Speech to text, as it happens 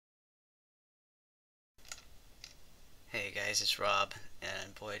Hey guys, it's Rob,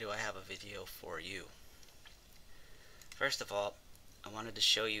 and boy do I have a video for you. First of all, I wanted to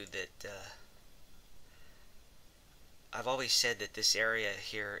show you that I've always said that this area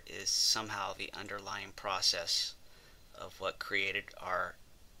here is somehow the underlying process of what created our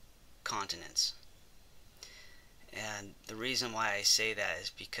continents. And the reason why I say that is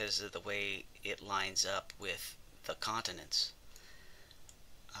because of the way it lines up with the continents.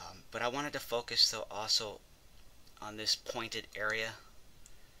 But I wanted to focus though also on this pointed area.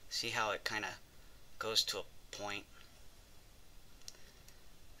 See how it kind of goes to a point?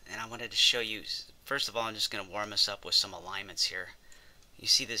 And I wanted to show you, first of all, I'm just going to warm us up with some alignments here. You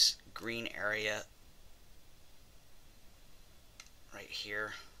see this green area right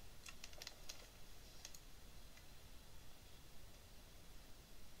here?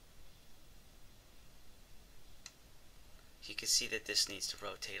 You can see that this needs to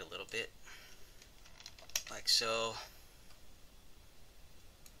rotate a little bit, like so.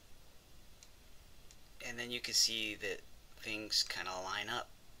 And then you can see that things kind of line up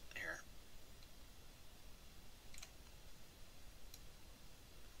here.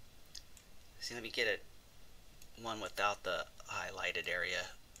 See, let me get it one without the highlighted area.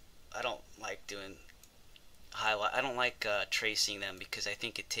 I don't like doing highlight. I don't like tracing them because I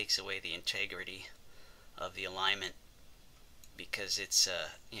think it takes away the integrity of the alignment, because it's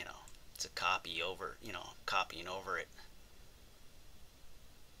it's a copy over, copying over it.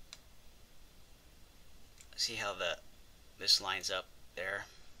 See how this lines up there?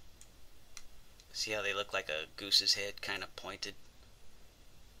 See how they look like a goose's head, kind of pointed?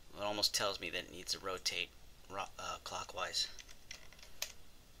 It almost tells me that it needs to rotate clockwise,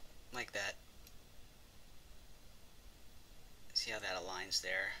 like that. See how that aligns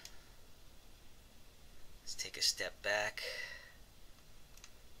there? Let's take a step back.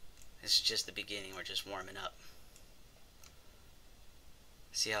 This is just the beginning, we're just warming up.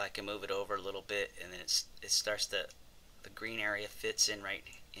 See how I can move it over a little bit, and then it starts to, the green area fits in right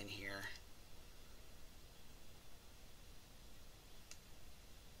in here.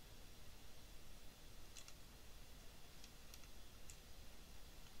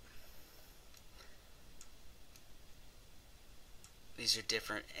 These are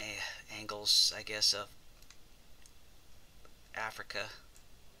different angles, I guess, of Africa.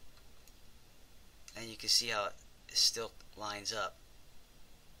 And you can see how it still lines up.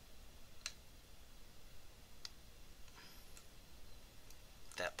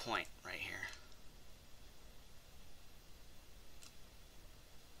 That point right here.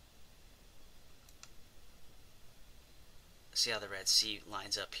 See how the Red Sea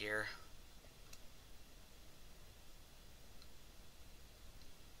lines up here?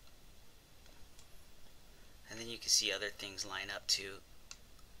 And then you can see other things line up too.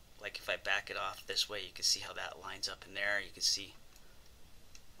 Like if I back it off this way, you can see how that lines up in there. You can see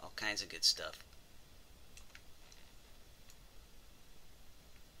all kinds of good stuff.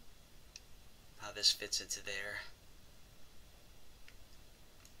 How this fits into there.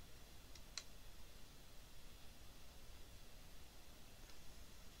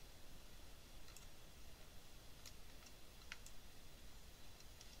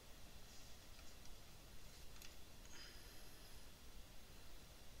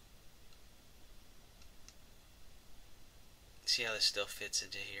 See how this still fits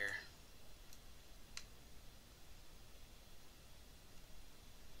into here.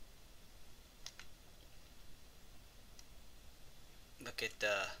 Look at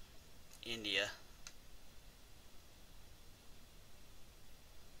India.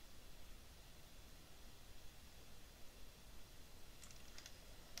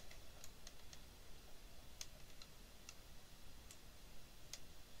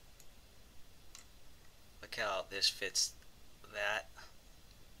 Look how this fits that.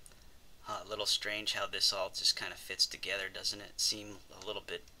 A little strange how this all just kind of fits together, doesn't it? Seem a little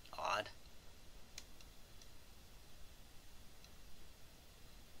bit odd.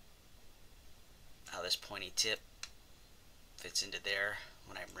 How this pointy tip fits into there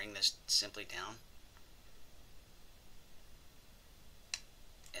when I bring this simply down.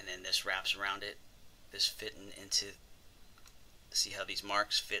 And then this wraps around it, this fitting into, see how these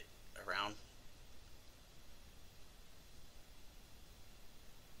marks fit around?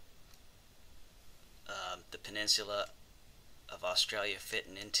 The peninsula of Australia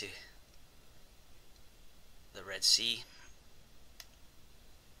fitting into the Red Sea.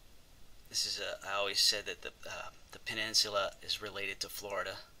 This is I always said that the peninsula is related to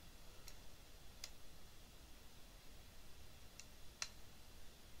Florida.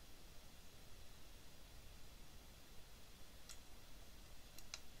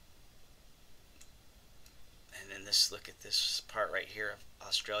 Let's look at this part right here of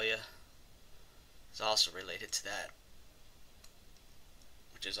Australia. It's also related to that,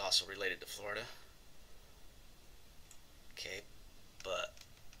 which is also related to Florida. Okay, but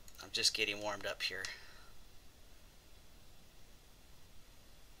I'm just getting warmed up here.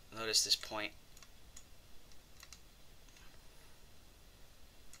 Notice this point.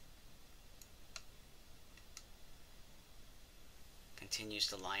 Continues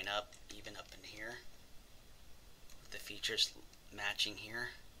to line up, even up in here, with the features matching here.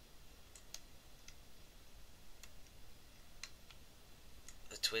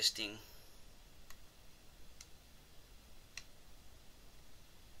 The twisting.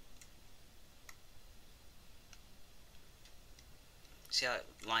 See how it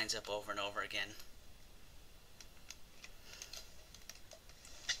lines up over and over again?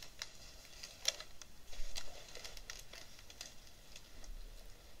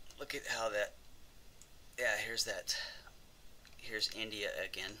 Look at how that, yeah, here's that, here's India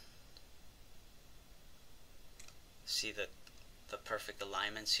again. See the perfect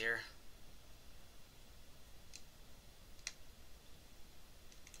alignments here?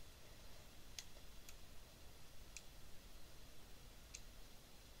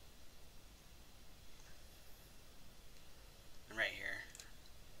 And right here.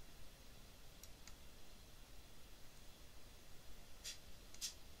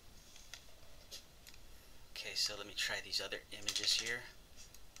 Okay, so let me try these other images here.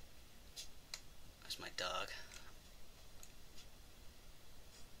 There's my dog.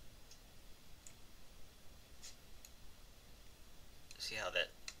 See how that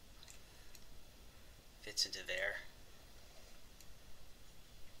fits into there?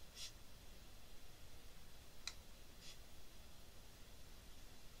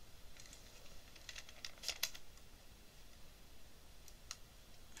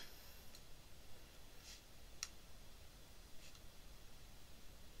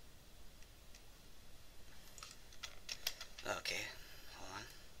 Okay, hold on.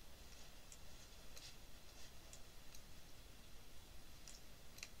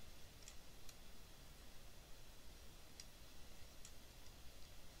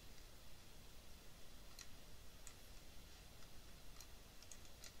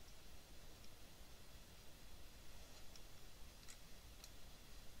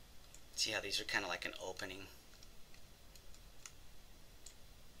 See how these are kind of like an opening.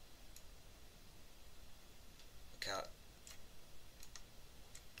 Look how,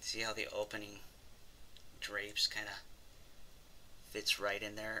 see how the opening drapes kind of fits right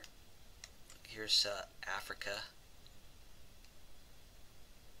in there. Here's Africa.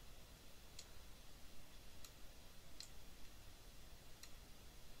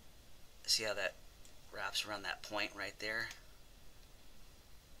 See how that wraps around that point right there?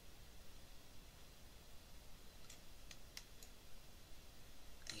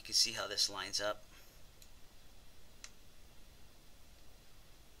 You can see how this lines up.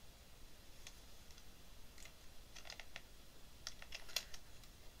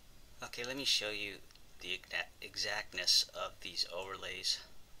 Okay, let me show you the exactness of these overlays.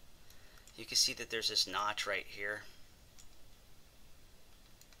 You can see that there's this notch right here.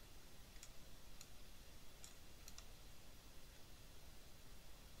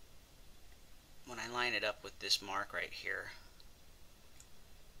 When I line it up with this mark right here,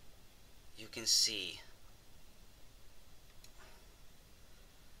 you can see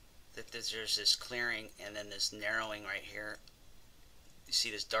that there's this clearing and then this narrowing right here. You see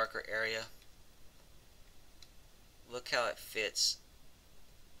this darker area? Look how it fits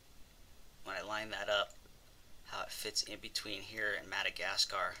when I line that up, how it fits in between here and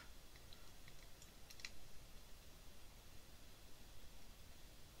Madagascar.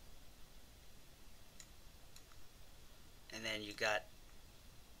 And then you got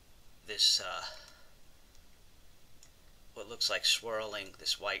this what looks like swirling,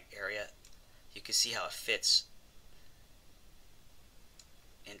 this white area. You can see how it fits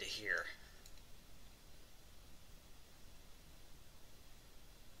into here.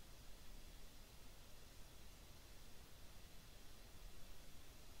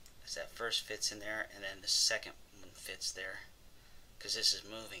 As that first fits in there, and then the second one fits there, because this is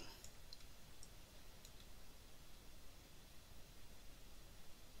moving.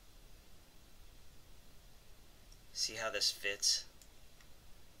 See how this fits?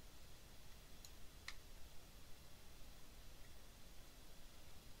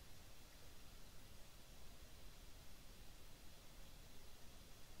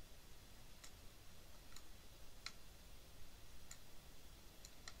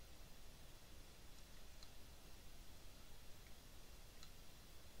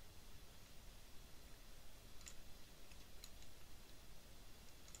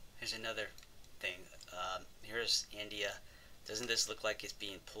 here's another thing. Here's India. Doesn't this look like it's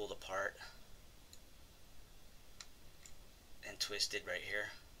being pulled apart and twisted right here?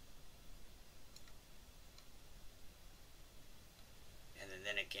 And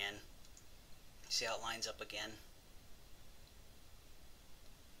then again, see how it lines up again?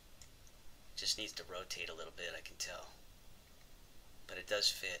 Just needs to rotate a little bit, I can tell. But it does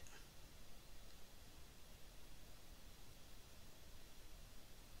fit.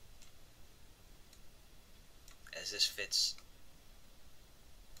 As this fits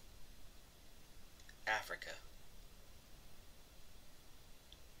Africa.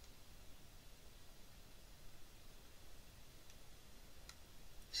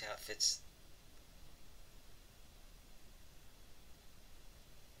 See how it fits?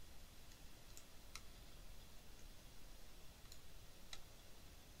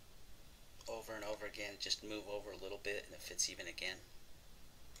 Over and over again, just move over a little bit and it fits even again.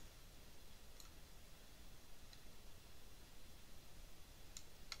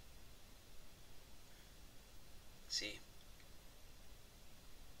 See?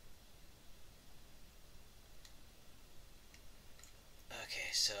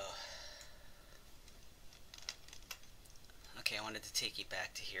 Okay, I wanted to take you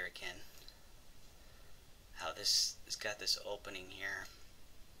back to here again. How this has got this opening here.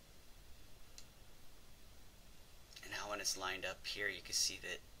 And how when it's lined up here, you can see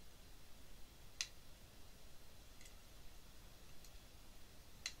that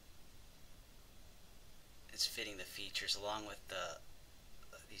it's fitting the features, along with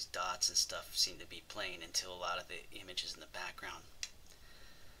these dots and stuff seem to be playing into a lot of the images in the background.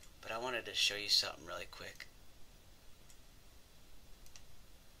 But I wanted to show you something really quick.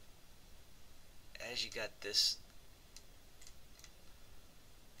 As you got this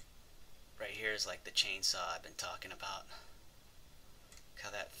right here is like the chainsaw I've been talking about. Look how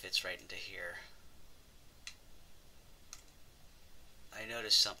that fits right into here. I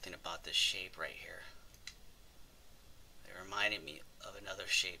noticed something about this shape right here. It reminded me of another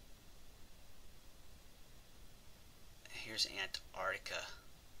shape. Here's Antarctica.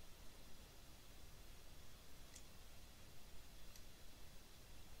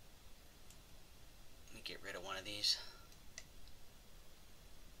 Let me get rid of one of these.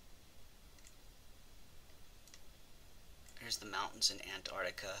 Here's the mountains in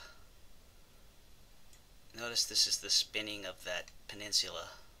Antarctica. Notice this is the spinning of that peninsula.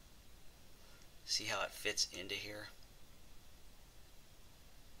 See how it fits into here?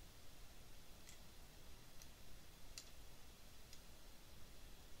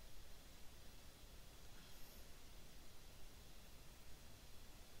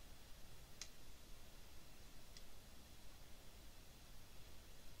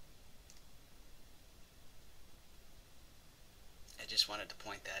 I just wanted to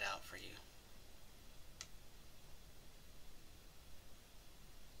point that out for you.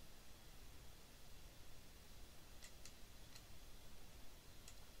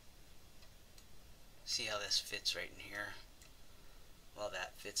 See how this fits right in here? Well,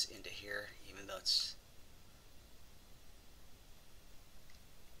 that fits into here, even though it's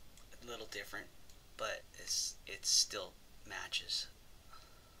a little different, but it still matches.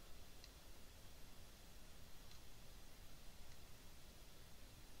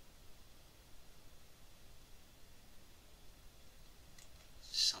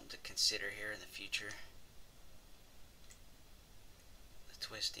 Something to consider here in the future. The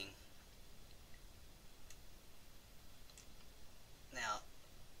twisting. Now,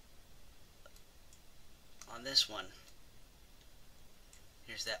 on this one,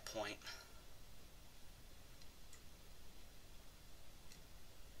 here's that point.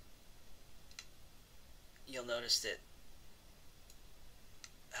 You'll notice that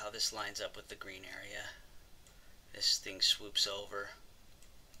how this lines up with the green area. This thing swoops over,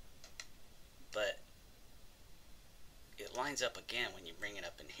 but it lines up again when you bring it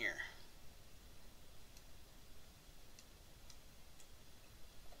up in here.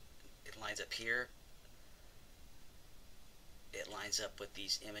 It lines up here. It lines up with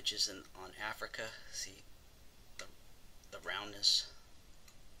these images on Africa. See the roundness.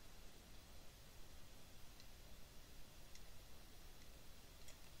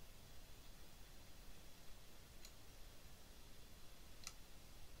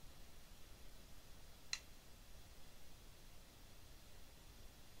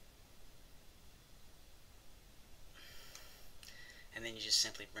 And then you just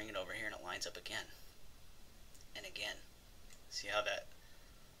simply bring it over here and it lines up again and again. See how that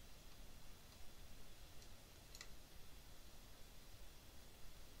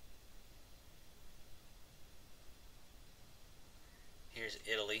here's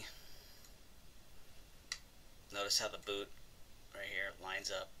Italy. Notice how the boot right here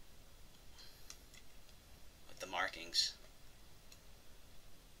lines up with the markings.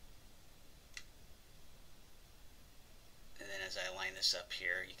 And then as I line this up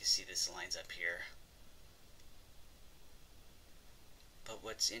here, you can see this lines up here. But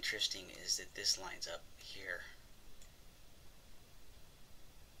what's interesting is that this lines up here.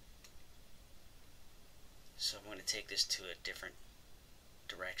 So I'm going to take this to a different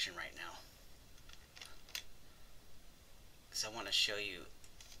direction right now, because I want to show you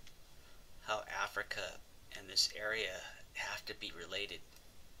how Africa and this area have to be related.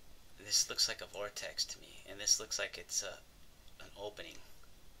 This looks like a vortex to me, and this looks like it's an opening.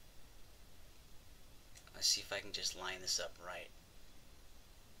 Let's see if I can just line this up right.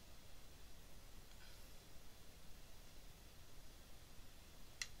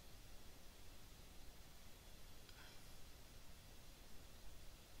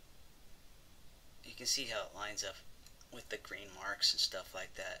 You can see how it lines up with the green marks and stuff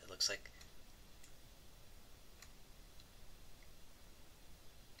like that. It looks like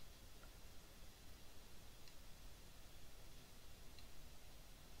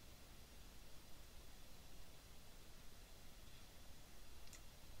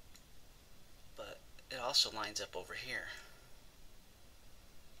but it also lines up over here.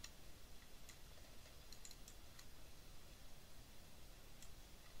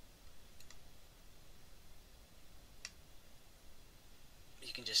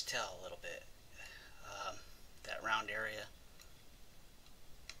 You can just tell a little bit. That round area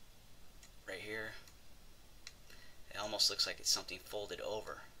right here, it almost looks like it's something folded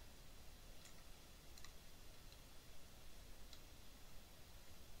over.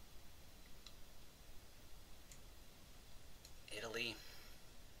 Italy.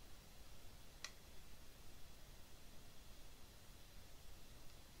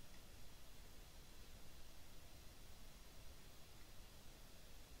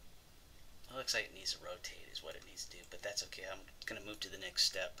 It looks like it needs to rotate is what it needs to do, but that's okay. I'm going to move to the next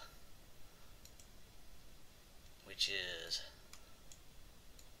step, which is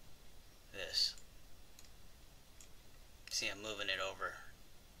this. See, I'm moving it over,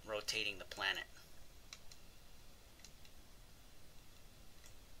 rotating the planet.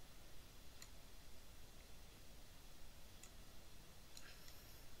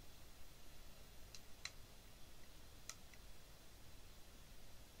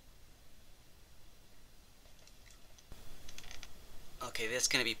 Okay, that's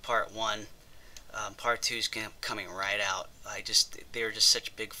going to be part one. Part two is coming right out. They were just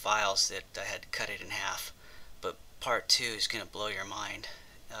such big files that I had to cut it in half. But part two is going to blow your mind.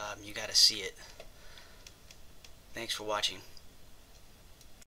 You got to see it. Thanks for watching.